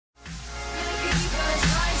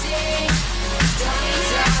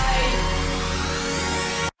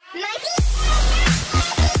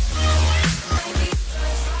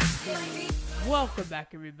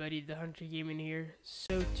back, everybody. The Hunter Gaming here.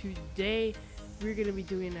 So today we're going to be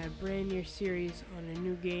doing a brand new series on a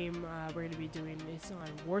new game. We're going to be doing this on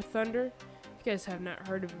War Thunder. If you guys have not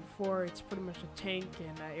heard of it before, it's pretty much a tank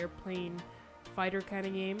and airplane fighter kind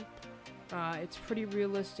of game. It's pretty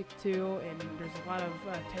realistic too, and there's a lot of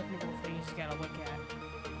technical things you gotta look at.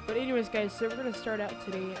 But anyways, guys, so we're going to start out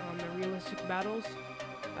today on the realistic battles.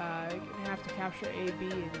 You're going to have to capture A, B,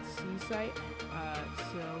 and C site.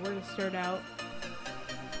 So we're going to start out.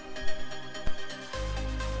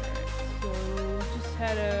 Alright, so we just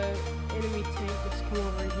had a enemy tank that's come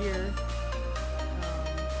over here.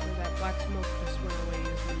 Where that black smoke just went away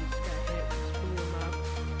as we just got hit. Just blew him up.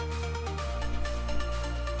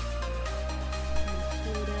 And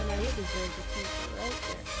slow down. I hit the zone to take it right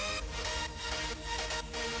there.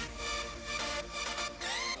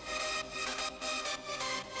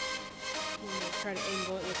 Try to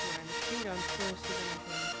angle it with my machine gun first, so then I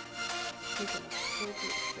can take an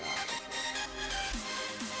appropriate shot.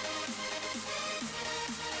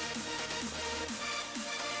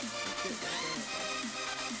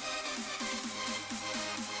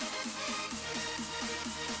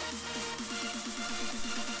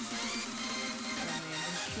 Oh man,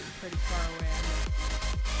 I'm shooting pretty far away. I'm not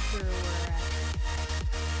sure where we're at.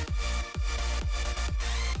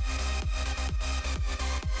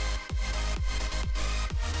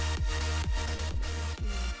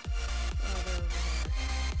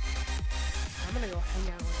 I'm gonna go hang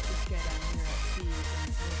out with this guy down here at sea,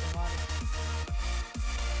 because there's a lot of...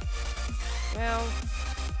 Well,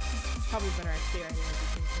 it's probably better I stay right here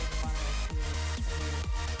because there's a lot of my shields right here.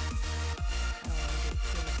 I don't want to get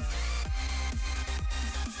killed down.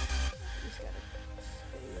 Just gotta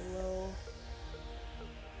stay low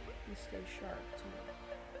and stay sharp too.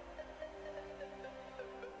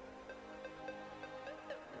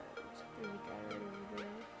 Alright, looks like there's a guy right over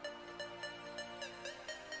there.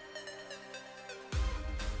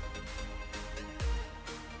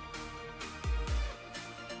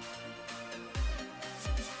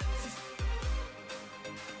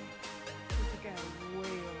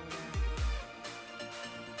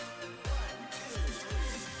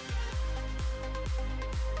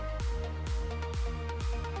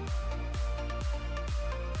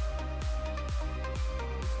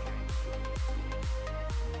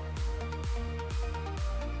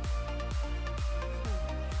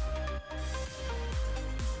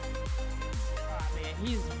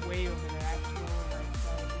 He's way over there, actually.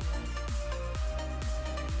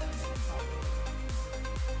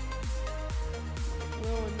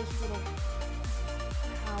 Well, in this little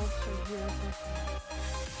house right here,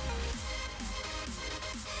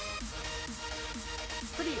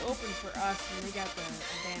 it's pretty open for us, and we got the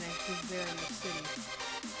advantage because they're in the city.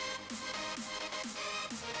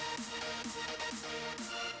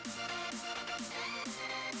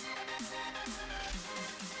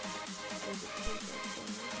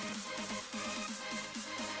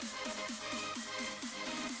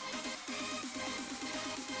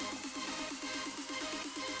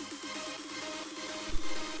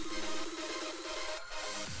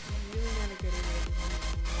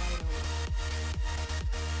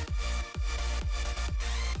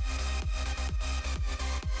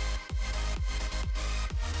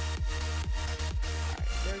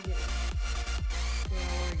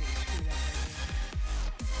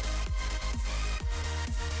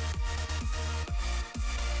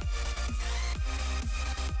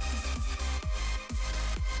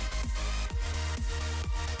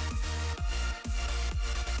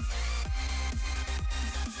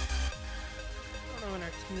 When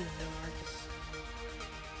our teams are just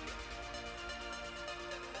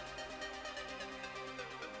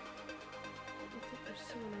I think there's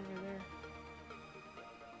someone over there.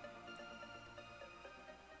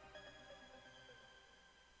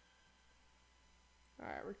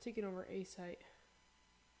 Alright, we're taking over A site.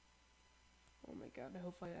 Oh my god,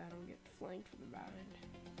 hopefully I don't get flanked from the bad end.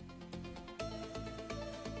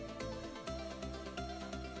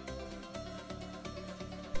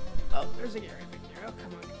 Oh, there's a Garry right there. Oh,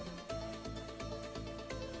 come on.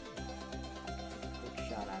 Quick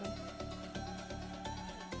shot at him.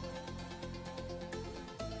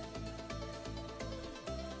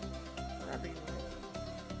 Wherever you went.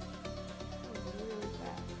 Oh, really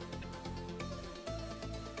fast.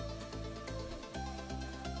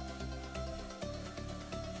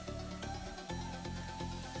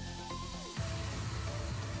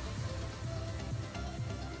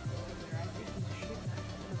 I think he's shooting at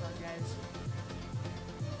one of our guys.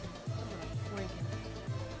 I'm gonna flank him.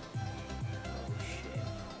 Oh shit.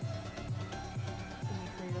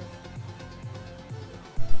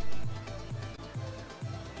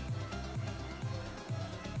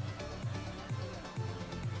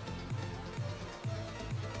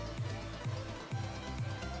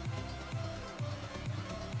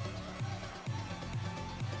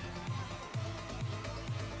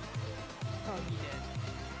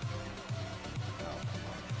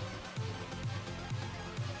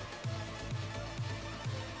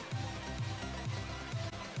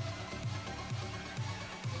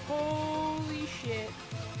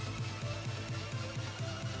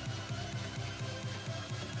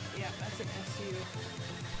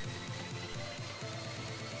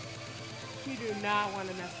 You do not want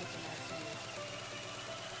to mess with the next one.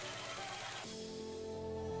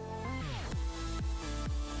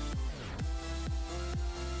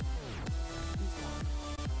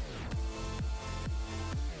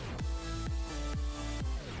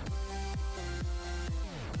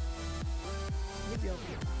 Maybe I'll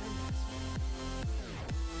get behind this one.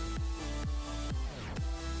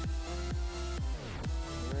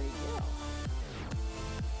 Where'd he go?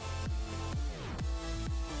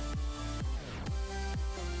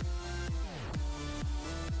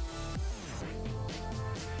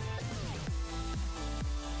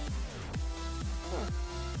 Huh.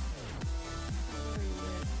 Where he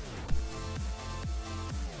went?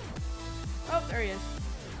 Oh, there he is.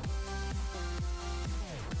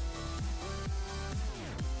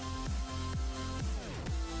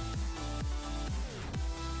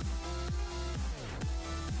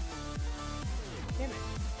 Damn it.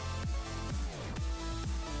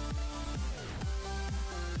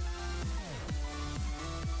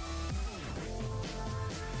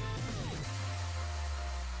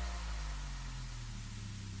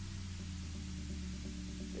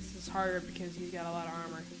 This is harder because he's got a lot of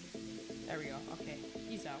armor. There we go. Okay,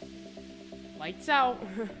 he's out. Lights out.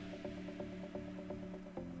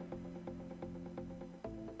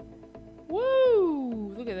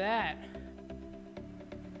 Woo! Look at that.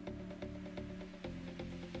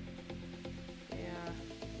 Yeah,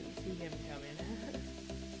 didn't see him coming.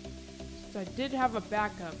 So I did have a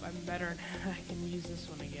backup. I'm better now. I can use this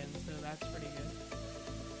one again, so that's pretty good.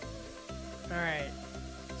 Alright.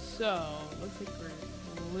 So, looks like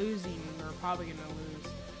we're losing. We're probably gonna lose.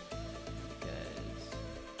 Because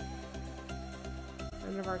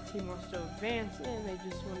none of our team wants to advance and they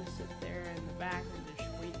just want to sit there in the back and just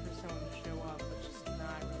wait for someone to show up, which is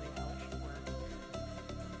not really how it should work.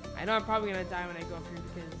 I know I'm probably gonna die when I go up here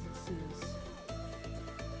because this is...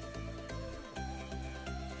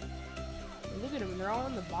 Look at them, they're all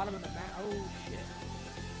on the bottom of the map. Oh shit.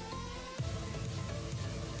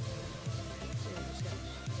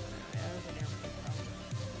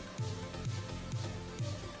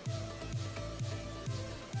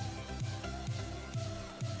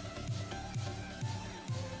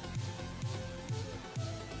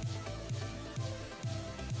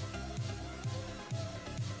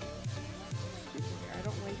 I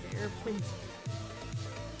don't like the airplanes.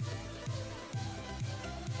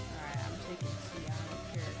 Alright, I'm taking C, I don't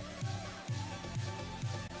care.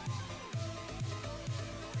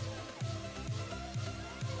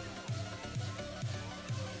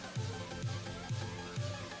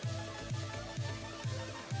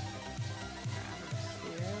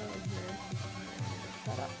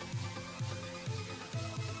 Shut up.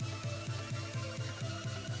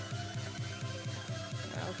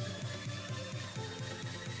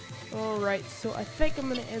 Alright, so I think I'm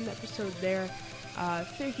going to end the episode there.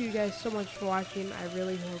 Thank you guys so much for watching. I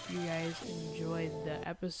really hope you guys enjoyed the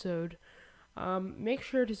episode. Make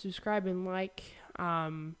sure to subscribe and like.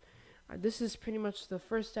 This is pretty much the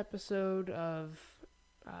first episode of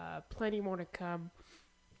plenty more to come.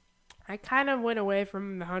 I kind of went away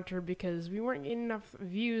from the Hunter because we weren't getting enough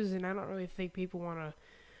views, and I don't really think people want to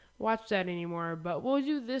watch that anymore. But we'll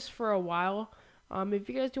do this for a while. If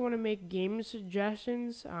you guys do want to make game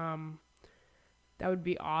suggestions, that would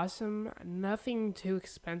be awesome. Nothing too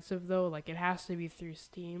expensive though, like it has to be through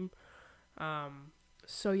Steam.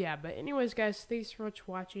 So yeah, but anyways guys, thanks so much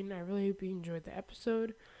for watching. I really hope you enjoyed the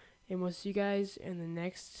episode, and we'll see you guys in the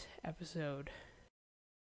next episode.